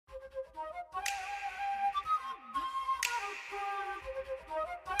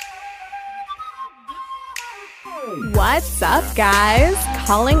What's up, guys?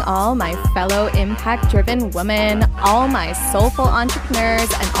 Calling all my fellow impact-driven women, all my soulful entrepreneurs,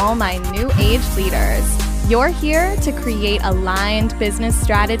 and all my new age leaders. You're here to create aligned business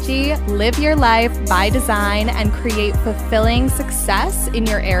strategy, live your life by design, and create fulfilling success in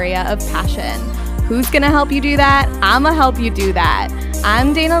your area of passion. Who's gonna help you do that? I'ma help you do that.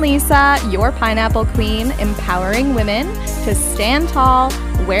 I'm Dana Lisa, your pineapple queen, empowering women to stand tall,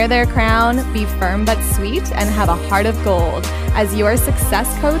 wear their crown, be firm but sweet, and have a heart of gold as your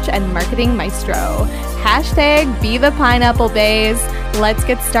success coach and marketing maestro. Hashtag be the pineapple baes. Let's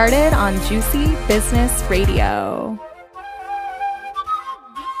get started on Juicy Business Radio.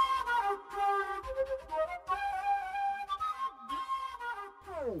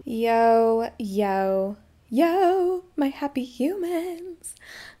 Yo, yo, yo, my happy humans.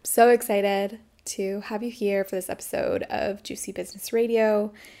 I'm so excited to have you here for this episode of Juicy Business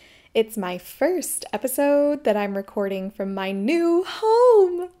Radio. It's my first episode that I'm recording from my new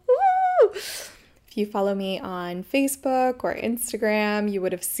home. Woo! If you follow me on Facebook or Instagram, you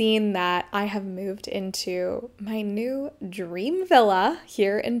would have seen that I have moved into my new dream villa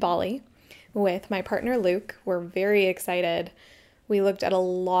here in Bali with my partner Luke. We're very excited. We looked at a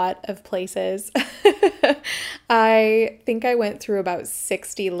lot of places. I think I went through about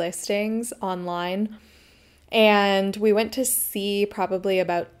 60 listings online, and we went to see probably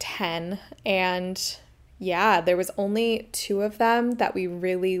about 10. And yeah, there was only 2 of them that we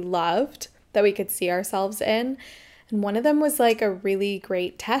really loved, that we could see ourselves in. And one of them was like a really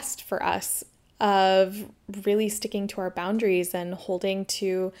great test for us of really sticking to our boundaries and holding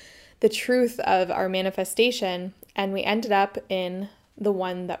to the truth of our manifestation. And we ended up in the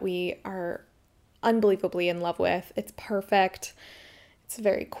one that we are unbelievably in love with. It's perfect. It's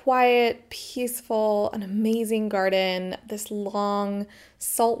very quiet, peaceful, an amazing garden, this long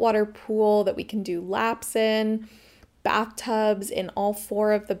saltwater pool that we can do laps in, bathtubs in all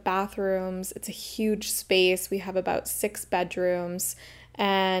 4 of the bathrooms. It's a huge space. We have about 6 bedrooms.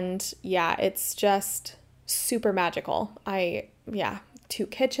 And yeah, it's just super magical. 2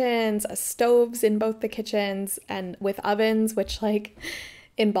 kitchens, stoves in both the kitchens, and with ovens, which like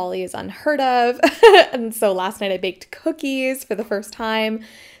in Bali is unheard of. And so last night I baked cookies for the first time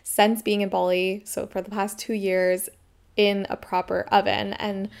since being in Bali. So for the past 2 years in a proper oven.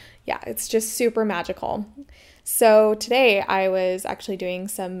 And yeah, it's just super magical. So today I was actually doing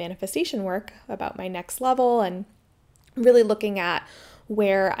some manifestation work about my next level and really looking at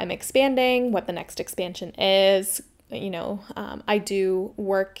where I'm expanding, what the next expansion is. I do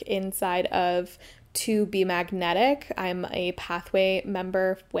work inside of To Be Magnetic. I'm a Pathway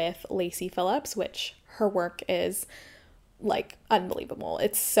member with Lacey Phillips, which her work is like unbelievable.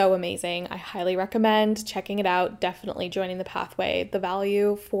 It's so amazing. I highly recommend checking it out. Definitely joining the Pathway. The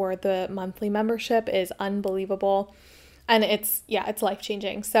value for the monthly membership is unbelievable. And it's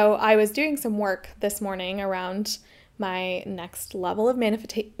life-changing. So I was doing some work this morning around my next level of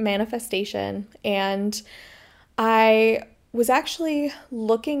manifestation, and I was actually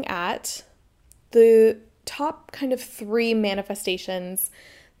looking at the top kind of 3 manifestations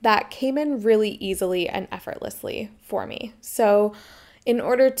that came in really easily and effortlessly for me. So in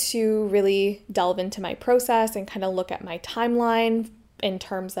order to really delve into my process and kind of look at my timeline in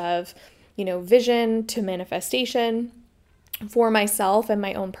terms of, vision to manifestation for myself and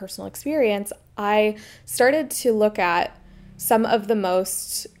my own personal experience, I started to look at some of the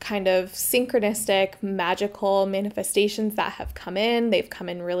most kind of synchronistic, magical manifestations that have come in. They've come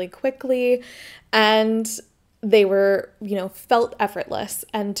in really quickly, and they were, felt effortless.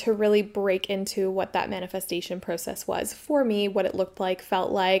 And to really break into what that manifestation process was for me, what it looked like, felt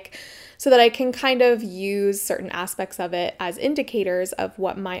like, so that I can kind of use certain aspects of it as indicators of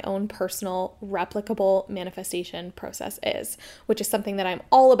what my own personal replicable manifestation process is, which is something that I'm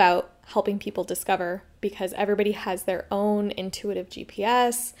all about helping people discover, because everybody has their own intuitive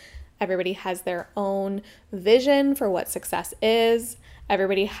GPS. Everybody has their own vision for what success is.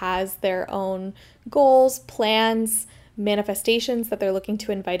 Everybody has their own goals, plans, manifestations that they're looking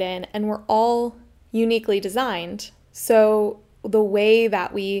to invite in, and we're all uniquely designed. So the way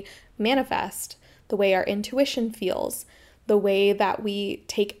that we manifest, the way our intuition feels, the way that we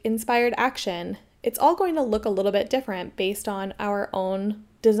take inspired action, it's all going to look a little bit different based on our own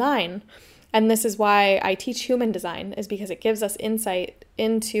design. And this is why I teach human design, is because it gives us insight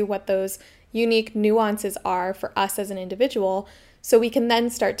into what those unique nuances are for us as an individual, so we can then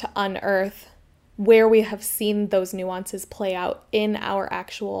start to unearth where we have seen those nuances play out in our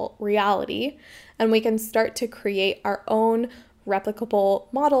actual reality. And we can start to create our own replicable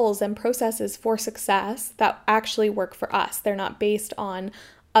models and processes for success that actually work for us. They're not based on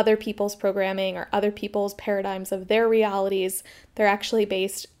other people's programming or other people's paradigms of their realities. They're actually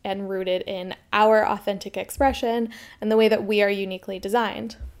based and rooted in our authentic expression and the way that we are uniquely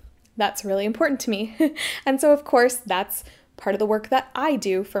designed. That's really important to me. And so, of course, that's part of the work that I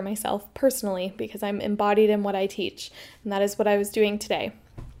do for myself personally, because I'm embodied in what I teach. And that is what I was doing today.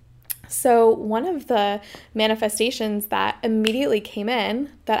 So one of the manifestations that immediately came in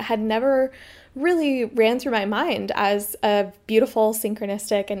that had never really ran through my mind as a beautiful,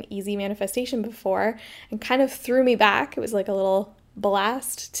 synchronistic, and easy manifestation before, and kind of threw me back, it was like a little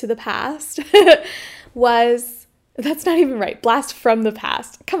blast to the past, was, that's not even right, blast from the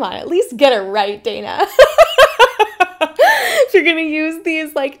past. Come on, at least get it right, Dana. If you're going to use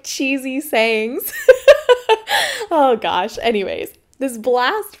these like cheesy sayings. Oh gosh, anyways. This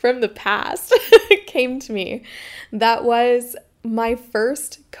blast from the past came to me. That was my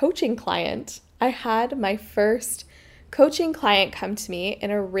first coaching client. I had my first coaching client come to me in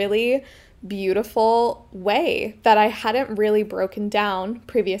a really beautiful way that I hadn't really broken down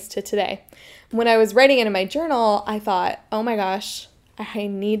previous to today. When I was writing it in my journal, I thought, oh my gosh, I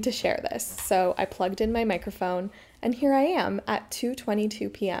need to share this. So I plugged in my microphone and here I am at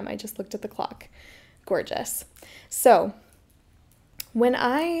 2:22 p.m. I just looked at the clock. Gorgeous. So when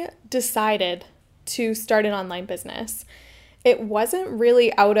I decided to start an online business, it wasn't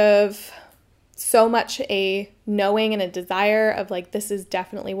really out of so much a knowing and a desire of like, this is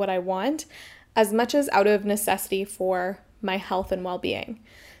definitely what I want, as much as out of necessity for my health and well-being.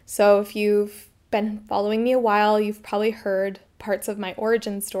 So if you've been following me a while, you've probably heard parts of my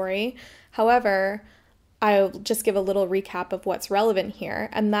origin story. However, I'll just give a little recap of what's relevant here.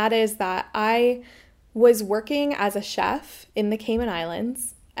 And that is that I was working as a chef in the Cayman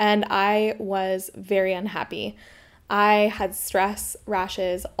Islands, and I was very unhappy. I had stress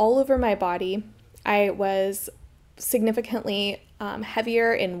rashes all over my body. I was significantly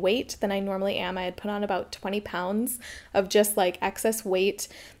heavier in weight than I normally am. I had put on about 20 pounds of just like excess weight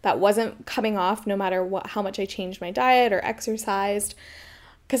that wasn't coming off no matter how much I changed my diet or exercised,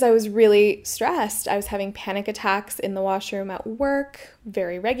 because I was really stressed. I was having panic attacks in the washroom at work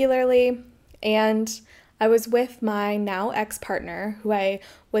very regularly. And I was with my now ex-partner, who I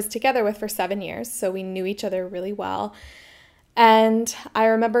was together with for 7 years, so we knew each other really well. And I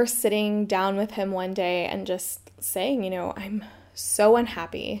remember sitting down with him one day and just saying, I'm so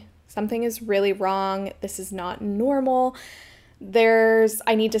unhappy. Something is really wrong. This is not normal.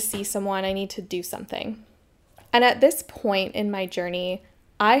 I need to see someone. I need to do something. And at this point in my journey,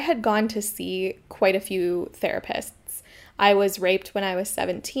 I had gone to see quite a few therapists. I was raped when I was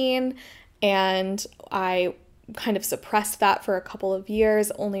 17. And I kind of suppressed that for a couple of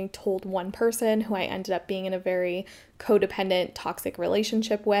years, only told one person who I ended up being in a very codependent, toxic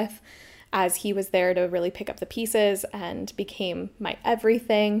relationship with, as he was there to really pick up the pieces and became my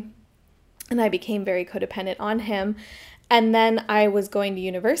everything. And I became very codependent on him. And then I was going to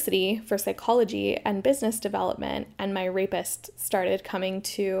university for psychology and business development, and my rapist started coming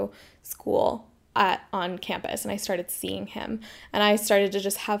to school on campus, and I started seeing him, and I started to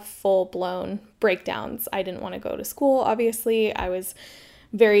just have full-blown breakdowns. I didn't want to go to school, obviously. I was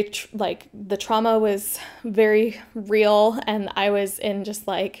very, the trauma was very real, and I was in just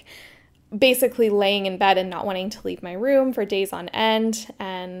basically laying in bed and not wanting to leave my room for days on end,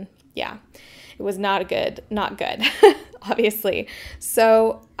 and yeah, it was not good, obviously.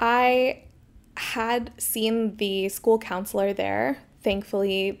 So I had seen the school counselor there.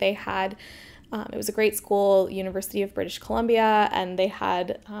 Thankfully, they had it was a great school, University of British Columbia, and they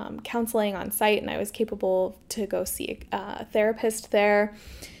had counseling on site, and I was capable to go see a therapist there.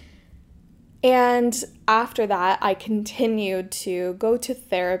 And after that, I continued to go to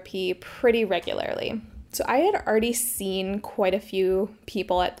therapy pretty regularly. So I had already seen quite a few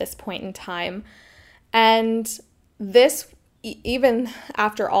people at this point in time, and this, even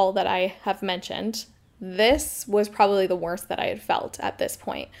after all that I have mentioned, this was probably the worst that I had felt at this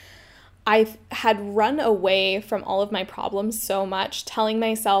point. I had run away from all of my problems so much, telling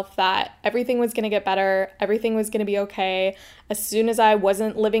myself that everything was going to get better, everything was going to be okay, as soon as I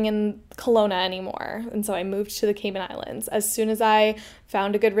wasn't living in Kelowna anymore. And so I moved to the Cayman Islands. As soon as I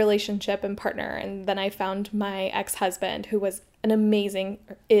found a good relationship and partner, and then I found my ex-husband, who is an amazing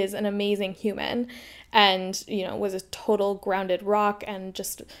human, and, was a total grounded rock and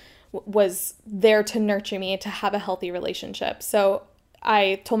just was there to nurture me to have a healthy relationship. So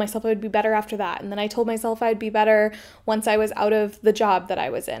I told myself I would be better after that. And then I told myself I'd be better once I was out of the job that I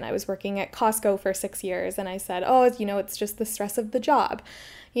was in. I was working at Costco for 6 years, and I said, it's just the stress of the job.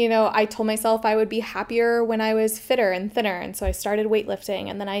 I told myself I would be happier when I was fitter and thinner. And so I started weightlifting,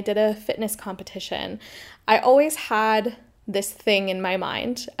 and then I did a fitness competition. I always had this thing in my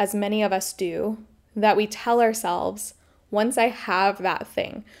mind, as many of us do, that we tell ourselves, once I have that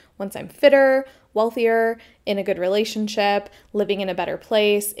thing, once I'm fitter, wealthier, in a good relationship, living in a better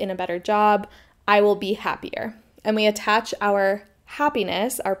place, in a better job, I will be happier. And we attach our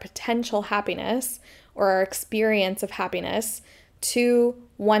happiness, our potential happiness, or our experience of happiness to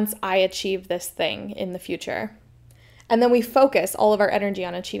once I achieve this thing in the future. And then we focus all of our energy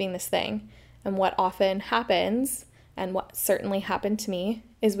on achieving this thing. And what often happens, and what certainly happened to me,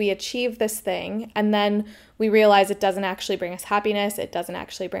 is we achieve this thing and then we realize it doesn't actually bring us happiness, it doesn't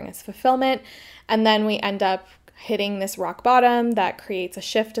actually bring us fulfillment, and then we end up hitting this rock bottom that creates a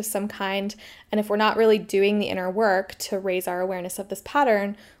shift of some kind. And if we're not really doing the inner work to raise our awareness of this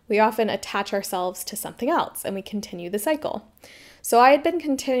pattern, we often attach ourselves to something else and we continue the cycle. So I had been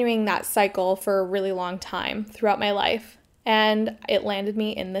continuing that cycle for a really long time throughout my life, and it landed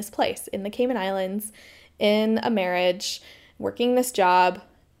me in this place, in the Cayman Islands, in a marriage, working this job,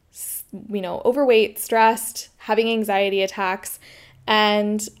 overweight, stressed, having anxiety attacks,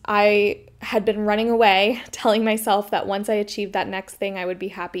 and I had been running away, telling myself that once I achieved that next thing, I would be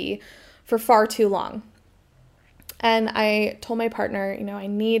happy for far too long. And I told my partner, I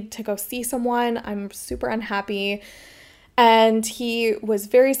need to go see someone. I'm super unhappy. And he was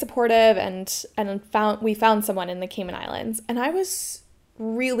very supportive and we found someone in the Cayman Islands. And I was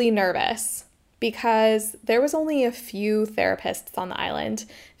really nervous because there was only a few therapists on the island.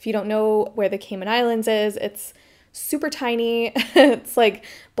 If you don't know where the Cayman Islands is, it's super tiny. It's like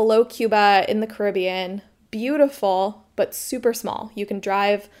below Cuba in the Caribbean. Beautiful, but super small. You can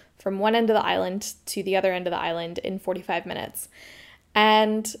drive from one end of the island to the other end of the island in 45 minutes.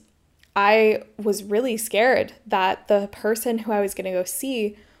 And I was really scared that the person who I was going to go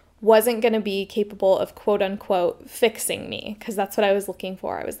see wasn't going to be capable of quote unquote fixing me, because that's what I was looking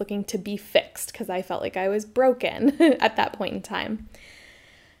for. I was looking to be fixed because I felt like I was broken at that point in time.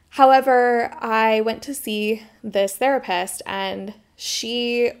 However, I went to see this therapist and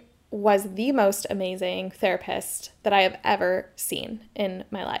she was the most amazing therapist that I have ever seen in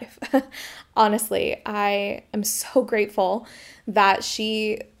my life. Honestly, I am so grateful that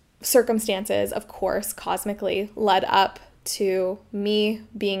circumstances, of course, cosmically led up to me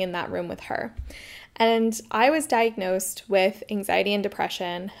being in that room with her. And I was diagnosed with anxiety and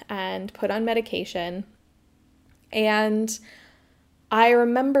depression and put on medication. And I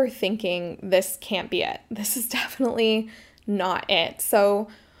remember thinking, this can't be it. This is definitely not it. So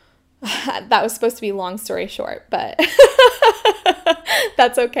that was supposed to be long story short, but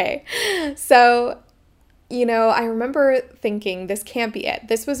that's okay. So, I remember thinking, this can't be it.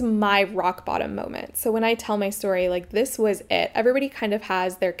 This was my rock bottom moment. So when I tell my story, this was it. Everybody kind of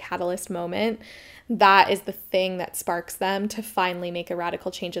has their catalyst moment. That is the thing that sparks them to finally make a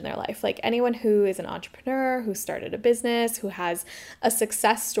radical change in their life. Like anyone who is an entrepreneur, who started a business, who has a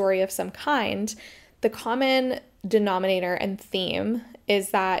success story of some kind, the common denominator and theme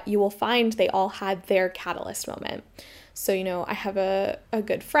is that you will find they all had their catalyst moment. So, I have a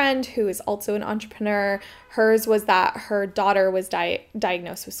good friend who is also an entrepreneur. Hers was that her daughter was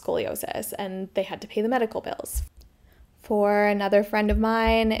diagnosed with scoliosis and they had to pay the medical bills. For another friend of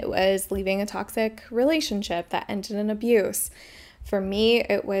mine, it was leaving a toxic relationship that ended in abuse. For me,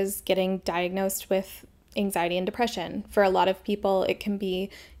 it was getting diagnosed with anxiety and depression. For a lot of people, it can be,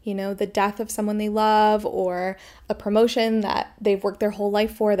 the death of someone they love or a promotion that they've worked their whole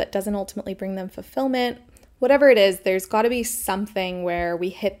life for that doesn't ultimately bring them fulfillment. Whatever it is, there's got to be something where we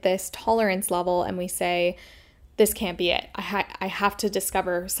hit this tolerance level and we say, this can't be it. I have to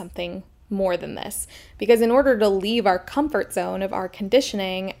discover something more than this. Because in order to leave our comfort zone of our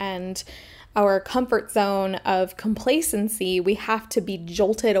conditioning and our comfort zone of complacency, we have to be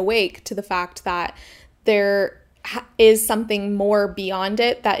jolted awake to the fact that there is something more beyond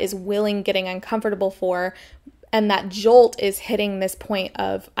it that is getting uncomfortable for. And that jolt is hitting this point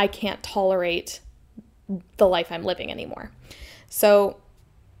of, I can't tolerate the life I'm living anymore. So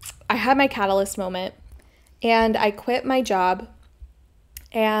I had my catalyst moment and I quit my job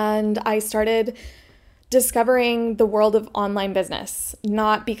and I started discovering the world of online business,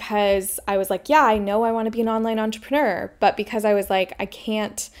 not because I was like, yeah, I know I want to be an online entrepreneur, but because I was like, I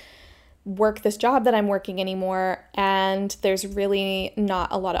can't work this job that I'm working anymore, and there's really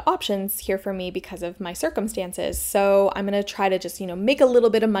not a lot of options here for me because of my circumstances. So I'm going to try to just, make a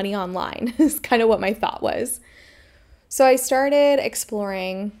little bit of money online is kind of what my thought was. So I started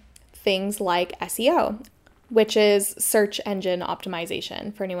exploring things like SEO, which is search engine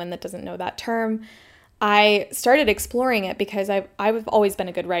optimization. For anyone that doesn't know that term, I started exploring it because I've always been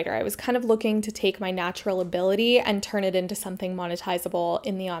a good writer. I was kind of looking to take my natural ability and turn it into something monetizable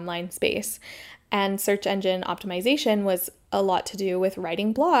in the online space. And search engine optimization was a lot to do with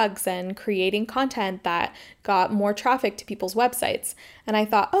writing blogs and creating content that got more traffic to people's websites. And I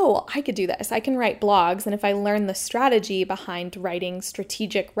thought, oh, well, I could do this. I can write blogs. And if I learn the strategy behind writing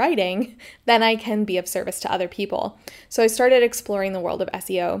strategic writing, then I can be of service to other people. So I started exploring the world of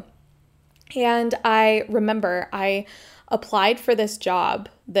SEO. And I remember I applied for this job,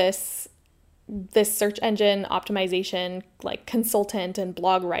 this search engine optimization like consultant and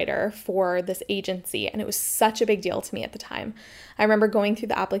blog writer for this agency, and it was such a big deal to me at the time. I remember going through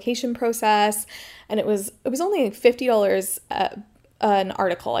the application process, and it was only $50 an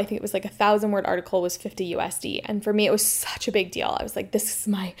article. I think it was like 1,000-word article was 50 USD. And for me, it was such a big deal. I was like, this is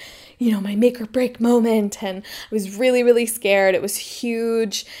my, my make or break moment. And I was really, really scared. It was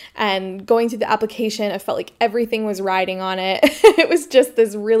huge. And going through the application, I felt like everything was riding on it. It was just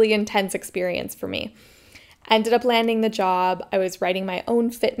this really intense experience for me. Ended up landing the job. I was writing my own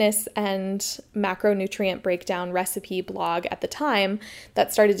fitness and macronutrient breakdown recipe blog at the time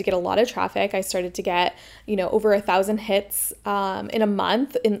that started to get a lot of traffic. I started to get, over 1,000 hits in a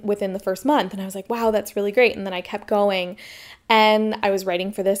month within the first month. And I was like, wow, that's really great. And then I kept going, and I was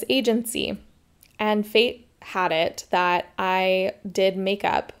writing for this agency, and fate had it that I did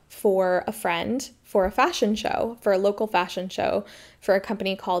makeup for a friend for a fashion show, for a local fashion show for a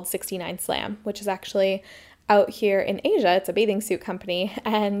company called 69 Slam, which is actually out here in Asia. It's a bathing suit company.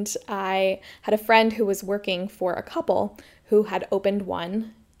 And I had a friend who was working for a couple who had opened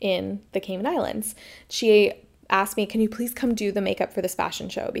one in the Cayman Islands. She asked me, can you please come do the makeup for this fashion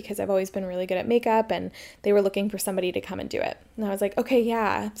show? Because I've always been really good at makeup, and they were looking for somebody to come and do it. And I was like, okay,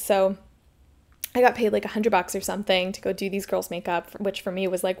 yeah. So I got paid like $100 or something to go do these girls' makeup, which for me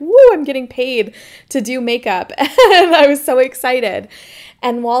was like, woo, I'm getting paid to do makeup. And I was so excited.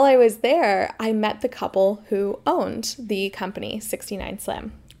 And while I was there, I met the couple who owned the company 69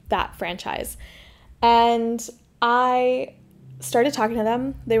 Slam, that franchise. And I started talking to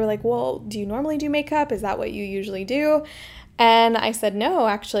them. They were like, well, do you normally do makeup? Is that what you usually do? And I said, no,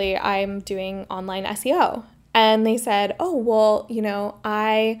 actually, I'm doing online SEO. And they said, oh, well,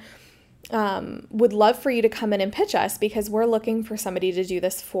 I would love for you to come in and pitch us, because we're looking for somebody to do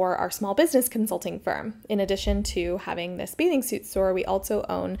this for our small business consulting firm. In addition to having this bathing suit store, we also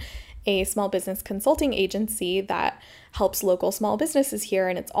own a small business consulting agency that helps local small businesses here,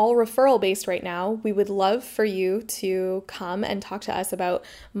 and it's all referral based right now. We would love for you to come and talk to us about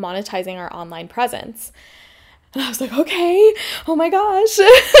monetizing our online presence. And I was like, okay, oh my gosh.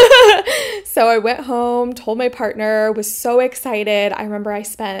 So I went home, told my partner, was so excited. I remember I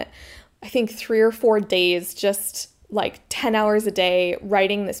spent, I think 3 or 4 days, just like 10 hours a day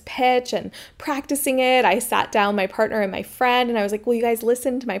writing this pitch and practicing it. I sat down, my partner and my friend, and I was like, will you guys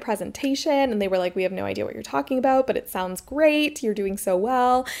listen to my presentation? And they were like, we have no idea what you're talking about, but it sounds great. You're doing so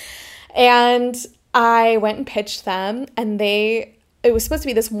well. And I went and pitched them, and it was supposed to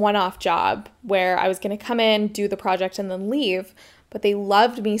be this one-off job where I was going to come in, do the project, and then leave. But they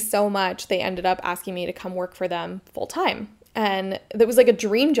loved me so much, they ended up asking me to come work for them full-time. And it was like a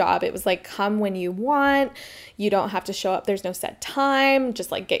dream job. It was like, come when you want. You don't have to show up. There's no set time.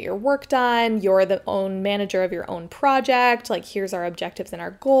 Just like get your work done. You're the own manager of your own project. Like, here's our objectives and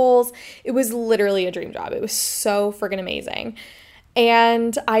our goals. It was literally a dream job. It was so friggin' amazing.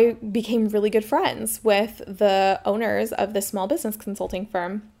 And I became really good friends with the owners of this small business consulting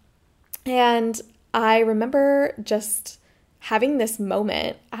firm. And I remember just having this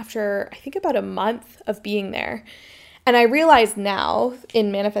moment after, I think, about a month of being there. And I realize now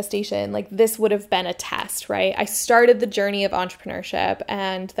in manifestation, like, this would have been a test, right? I started the journey of entrepreneurship,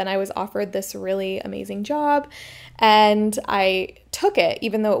 and then I was offered this really amazing job, and I took it,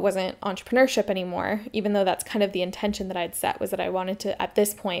 even though it wasn't entrepreneurship anymore, even though that's kind of the intention that I'd set, was that I wanted to, at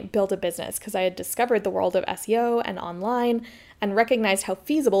this point, build a business, because I had discovered the world of SEO and online and recognized how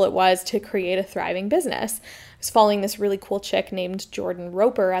feasible it was to create a thriving business. I was following this really cool chick named Jordan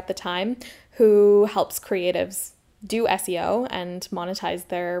Roper at the time, who helps creatives do SEO and monetize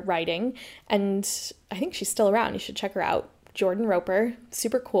their writing. And I think she's still around. You should check her out. Jordan Roper,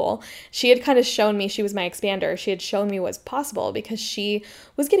 super cool. She had kind of shown me, she was my expander. She had shown me what's possible, because she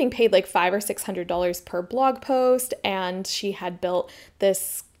was getting paid like $500 or $600 per blog post. And she had built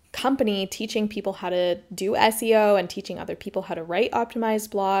this company teaching people how to do SEO and teaching other people how to write optimized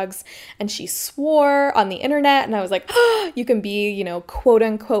blogs. And she swore on the internet, and I was like, oh, you can be, quote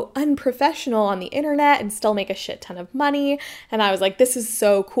unquote unprofessional on the internet and still make a shit ton of money. And I was like, this is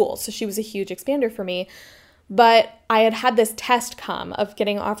so cool. So she was a huge expander for me. But I had had this test come of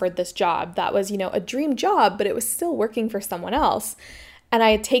getting offered this job that was, a dream job, but it was still working for someone else. And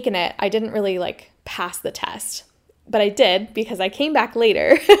I had taken it. I didn't really pass the test, but I did because I came back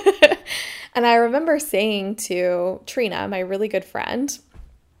later. And I remember saying to Trina, my really good friend,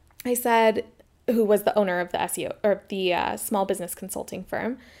 I said, who was the owner of the SEO or the small business consulting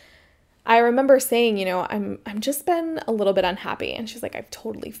firm, I remember saying, I'm just been a little bit unhappy. And she's like, I've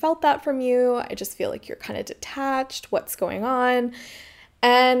totally felt that from you. I just feel like you're kind of detached. What's going on?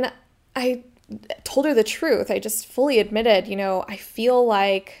 And I told her the truth. I just fully admitted, I feel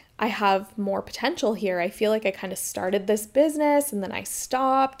like I have more potential here. I feel like I kind of started this business and then I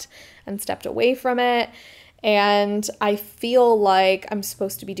stopped and stepped away from it. And I feel like I'm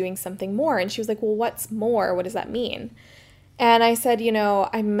supposed to be doing something more. And she was like, well, what's more? What does that mean? And I said,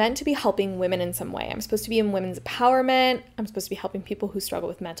 I'm meant to be helping women in some way. I'm supposed to be in women's empowerment. I'm supposed to be helping people who struggle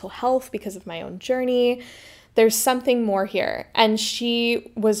with mental health because of my own journey. There's something more here. And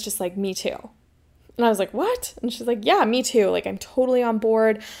she was just like, me too. And I was like, what? And she's like, yeah, me too. I'm totally on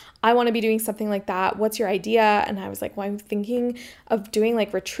board. I want to be doing something like that. What's your idea? And I was like, well, I'm thinking of doing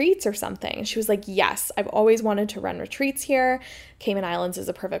retreats or something. And she was like, yes, I've always wanted to run retreats here. Cayman Islands is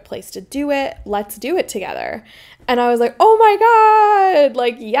a perfect place to do it. Let's do it together. And I was like, oh my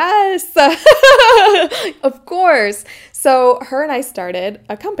God, yes, of course. So her and I started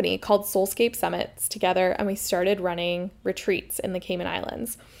a company called Soulscape Summits together, and we started running retreats in the Cayman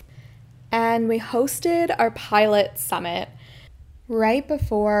Islands. And we hosted our pilot summit right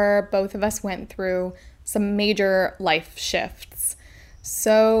before both of us went through some major life shifts.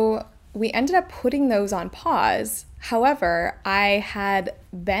 So we ended up putting those on pause. However, I had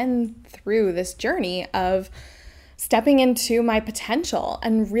been through this journey of stepping into my potential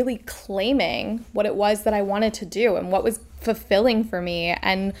and really claiming what it was that I wanted to do and what was fulfilling for me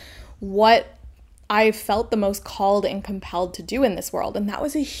and what I felt the most called and compelled to do in this world. And that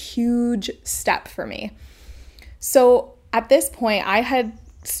was a huge step for me. So at this point, I had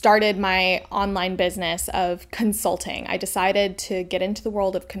started my online business of consulting. I decided to get into the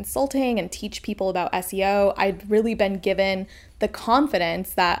world of consulting and teach people about SEO. I'd really been given the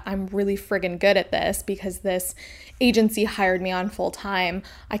confidence that I'm really friggin' good at this because this agency hired me on full time.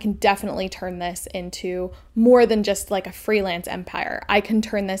 I can definitely turn this into more than just a freelance empire. I can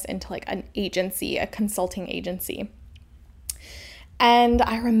turn this into an agency, a consulting agency. And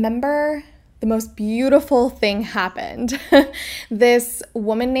I remember the most beautiful thing happened. This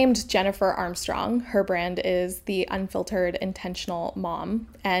woman named Jennifer Armstrong, her brand is the Unfiltered Intentional Mom,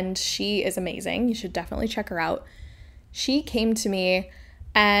 and she is amazing. You should definitely check her out. She came to me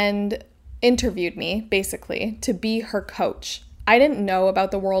and interviewed me, basically, to be her coach. I didn't know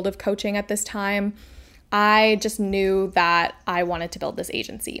about the world of coaching at this time. I just knew that I wanted to build this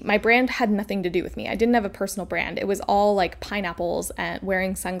agency. My brand had nothing to do with me. I didn't have a personal brand. It was all pineapples and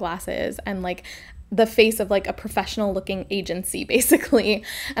wearing sunglasses and the face of a professional looking agency, basically.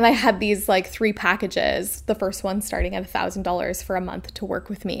 And I had these 3 packages, the first one starting at $1,000 for a month to work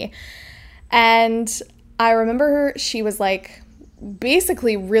with me. And I remember she was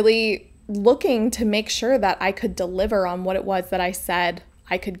basically really looking to make sure that I could deliver on what it was that I said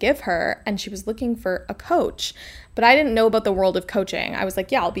I could give her, and she was looking for a coach. But I didn't know about the world of coaching. I was like,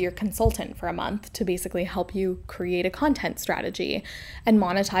 yeah, I'll be your consultant for a month to basically help you create a content strategy and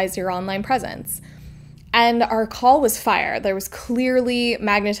monetize your online presence. And our call was fire. There was clearly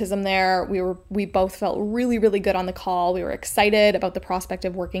magnetism there. We both felt really, really good on the call. We were excited about the prospect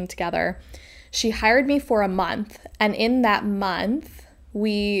of working together. She hired me for a month, and in that month,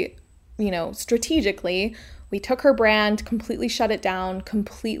 we, strategically, we took her brand, completely shut it down,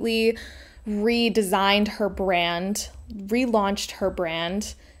 completely redesigned her brand, relaunched her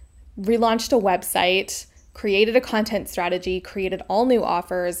brand, relaunched a website, created a content strategy, created all new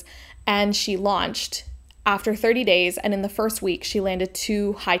offers, and she launched after 30 days. And in the first week, she landed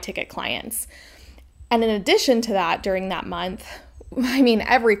 2 high-ticket clients. And in addition to that, during that month,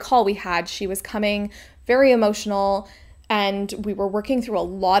 every call we had, she was coming very emotional, and we were working through a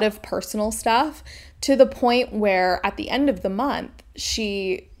lot of personal stuff to the point where at the end of the month,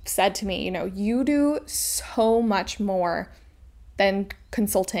 she said to me, you do so much more than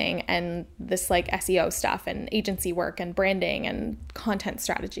consulting and this SEO stuff and agency work and branding and content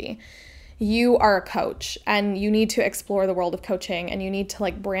strategy. You are a coach, and you need to explore the world of coaching, and you need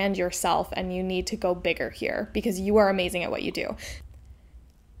to brand yourself, and you need to go bigger here because you are amazing at what you do.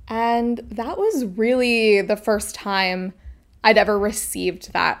 And that was really the first time I'd ever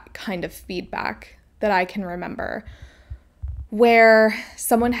received that kind of feedback that I can remember, where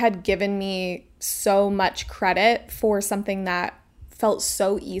someone had given me so much credit for something that felt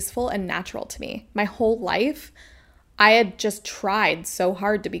so easeful and natural to me. My whole life, I had just tried so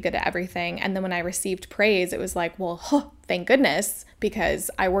hard to be good at everything. And then when I received praise, it was like, well, thank goodness,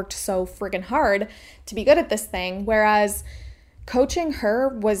 because I worked so friggin' hard to be good at this thing. Whereas coaching her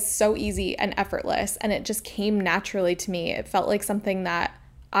was so easy and effortless, and it just came naturally to me. It felt like something that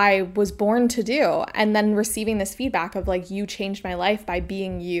I was born to do. And then receiving this feedback of like, you changed my life by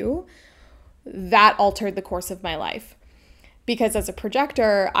being you, that altered the course of my life. Because as a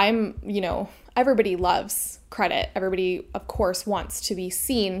projector, everybody loves credit. Everybody, of course, wants to be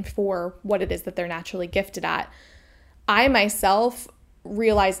seen for what it is that they're naturally gifted at. I myself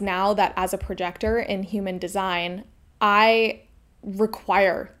realize now that as a projector in human design, I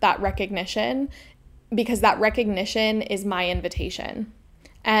require that recognition, because that recognition is my invitation.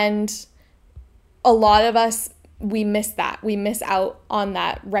 And a lot of us, we miss that. We miss out on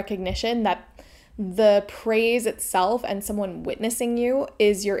that recognition, that the praise itself and someone witnessing you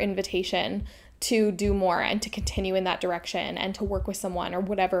is your invitation to do more and to continue in that direction and to work with someone or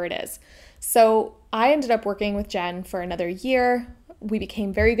whatever it is. So I ended up working with Jen for another year. We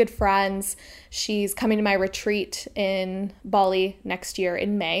became very good friends. She's coming to my retreat in Bali next year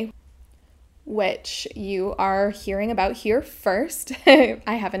in May, which you are hearing about here first. I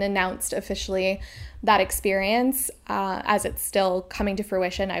haven't announced officially that experience as it's still coming to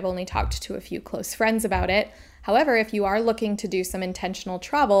fruition. I've only talked to a few close friends about it. However, if you are looking to do some intentional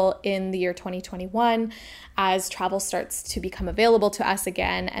travel in the year 2021, as travel starts to become available to us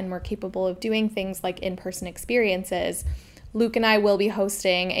again and we're capable of doing things like in-person experiences, Luke and I will be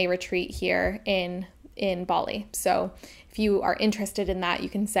hosting a retreat here in Bali. So if you are interested in that, you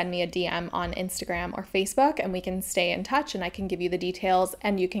can send me a DM on Instagram or Facebook and we can stay in touch and I can give you the details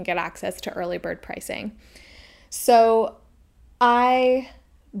and you can get access to early bird pricing. So I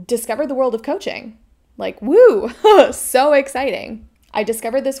discovered the world of coaching. Like, woo, so exciting. I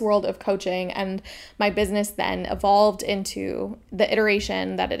discovered this world of coaching and my business then evolved into the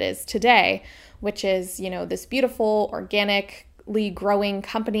iteration that it is today, which is, this beautiful, organically growing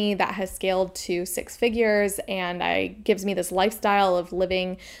company that has scaled to 6 figures and gives me this lifestyle of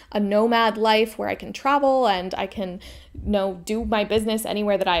living a nomad life where I can travel and I can, do my business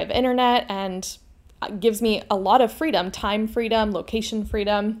anywhere that I have internet, and gives me a lot of freedom, time freedom, location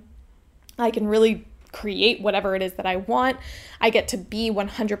freedom. I can really create whatever it is that I want. I get to be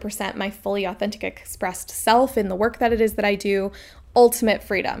 100% my fully authentic expressed self in the work that it is that I do. Ultimate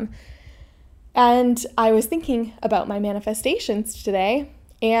freedom. And I was thinking about my manifestations today,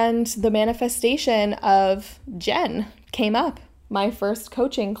 and the manifestation of Jen came up, my first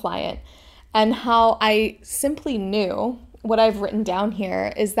coaching client, and how I simply knew, what I've written down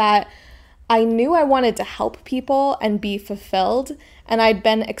here is that I knew I wanted to help people and be fulfilled, and I'd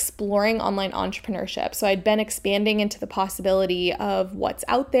been exploring online entrepreneurship. So I'd been expanding into the possibility of what's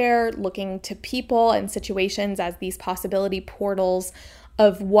out there, looking to people and situations as these possibility portals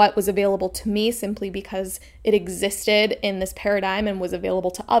of what was available to me simply because it existed in this paradigm and was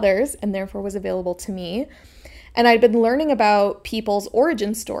available to others and therefore was available to me. And I'd been learning about people's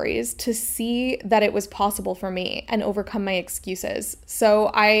origin stories to see that it was possible for me and overcome my excuses.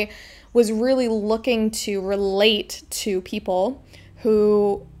 So I was really looking to relate to people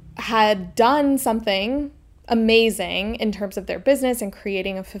who had done something amazing in terms of their business and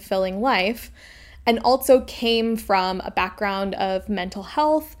creating a fulfilling life, and also came from a background of mental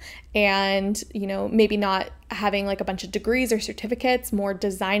health and, maybe not having like a bunch of degrees or certificates, more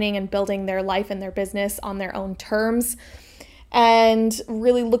designing and building their life and their business on their own terms, and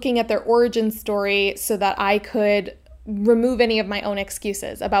really looking at their origin story so that I could remove any of my own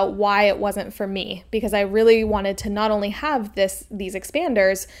excuses about why it wasn't for me, because I really wanted to not only have these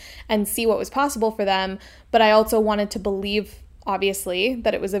expanders and see what was possible for them, but I also wanted to believe, obviously,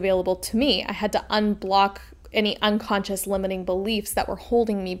 that it was available to me. I had to unblock any unconscious limiting beliefs that were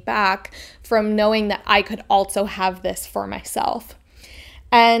holding me back from knowing that I could also have this for myself.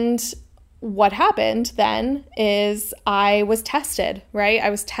 And what happened then is I was tested, right?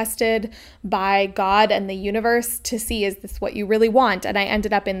 I was tested by God and the universe to see, is this what you really want? And I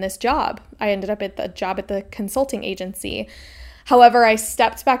ended up in this job. I ended up at the job at the consulting agency. However, I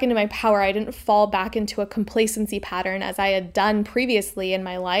stepped back into my power. I didn't fall back into a complacency pattern as I had done previously in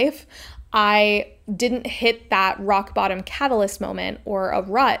my life. I didn't hit that rock bottom catalyst moment or a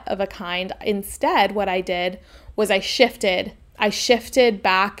rut of a kind. Instead, what I did was I shifted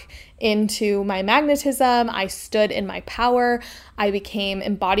back into my magnetism. I stood in my power. I became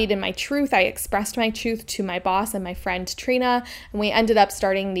embodied in my truth. I expressed my truth to my boss and my friend Trina, and we ended up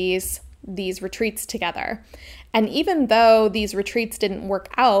starting these these retreats together. And even though these retreats didn't work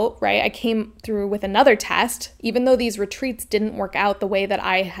out, right, I came through with another test. Even though these retreats didn't work out the way that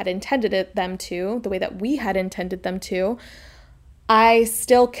I had intended them to, the way that we had intended them to, I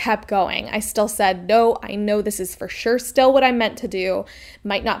still kept going. I still said, no, I know this is for sure still what I meant to do.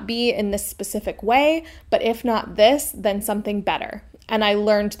 Might not be in this specific way, but if not this, then something better. And I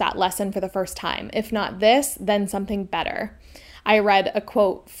learned that lesson for the first time. If not this, then something better. I read a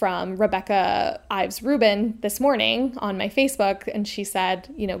quote from Rebecca Ives Rubin this morning on my Facebook, and she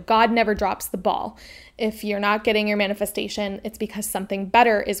said, God never drops the ball. If you're not getting your manifestation, it's because something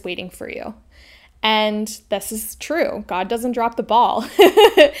better is waiting for you. And this is true. God doesn't drop the ball.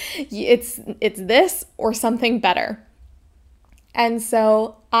 It's this or something better. And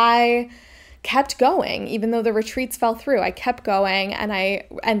so I kept going, even though the retreats fell through. I kept going, and I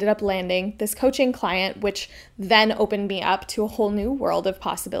ended up landing this coaching client, which then opened me up to a whole new world of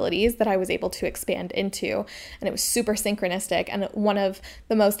possibilities that I was able to expand into. And it was super synchronistic and one of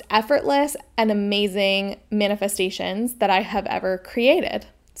the most effortless and amazing manifestations that I have ever created.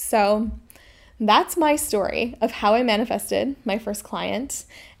 So that's my story of how I manifested my first client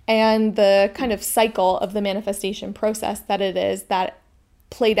and the kind of cycle of the manifestation process that it is that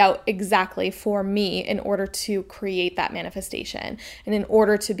played out exactly for me in order to create that manifestation and in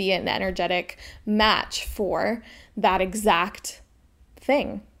order to be an energetic match for that exact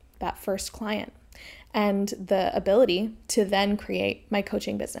thing, that first client, and the ability to then create my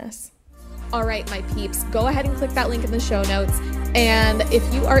coaching business. All right, my peeps, go ahead and click that link in the show notes. And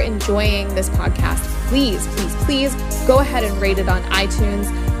if you are enjoying this podcast, please go ahead and rate it on iTunes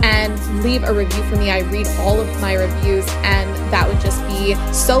and leave a review for me. I read all of my reviews, and that would just be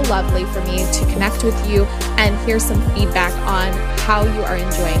so lovely for me to connect with you and hear some feedback on how you are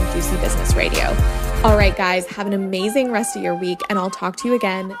enjoying Juicy Business Radio. All right, guys, have an amazing rest of your week, and I'll talk to you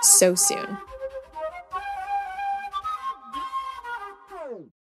again so soon.